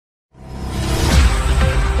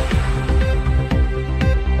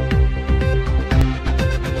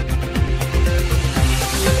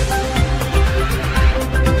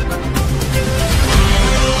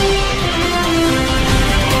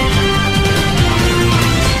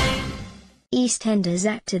EastEnders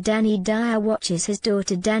actor Dani Dyer watches his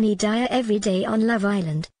daughter Dani Dyer every day on Love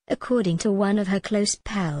Island, according to one of her close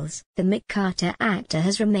pals. The Mick Carter actor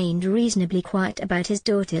has remained reasonably quiet about his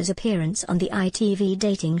daughter's appearance on the ITV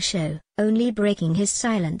dating show, only breaking his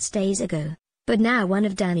silence days ago. But now one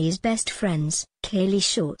of Dani's best friends, Kaylee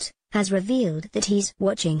Short, has revealed that he's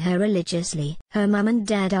watching her religiously. Her mum and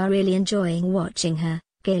dad are really enjoying watching her,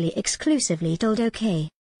 Kaylee exclusively told OK!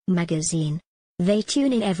 Magazine. They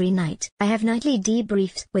tune in every night. I have nightly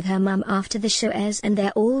debriefs with her mum after the show airs and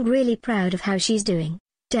they're all really proud of how she's doing.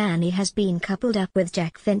 Dani has been coupled up with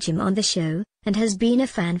Jack Fincham on the show, and has been a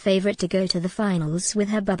fan favorite to go to the finals with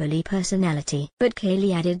her bubbly personality. But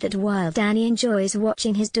Kaylee added that while Dani enjoys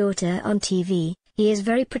watching his daughter on TV, he is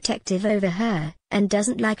very protective over her, and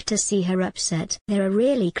doesn't like to see her upset. They're a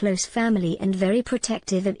really close family and very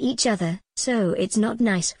protective of each other, so it's not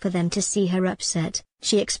nice for them to see her upset,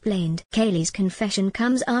 she explained. Kaylee's confession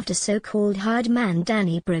comes after so-called hard man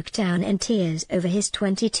Dani broke down in tears over his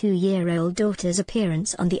 22-year-old daughter's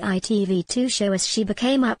appearance on the ITV2 show as she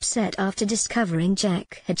became upset after discovering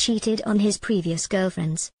Jack had cheated on his previous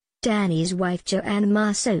girlfriends. Dani's wife Joanne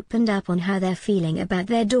Mars opened up on how they're feeling about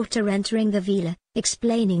their daughter entering the villa,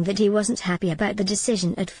 explaining that he wasn't happy about the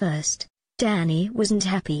decision at first. Dani wasn't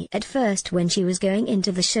happy at first when she was going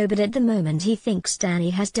into the show, but at the moment he thinks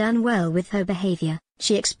Dani has done well with her behavior,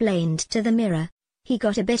 she explained to the Mirror. He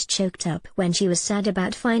got a bit choked up when she was sad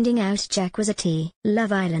about finding out Jack was a T.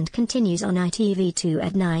 Love Island continues on ITV2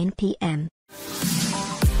 at 9 p.m.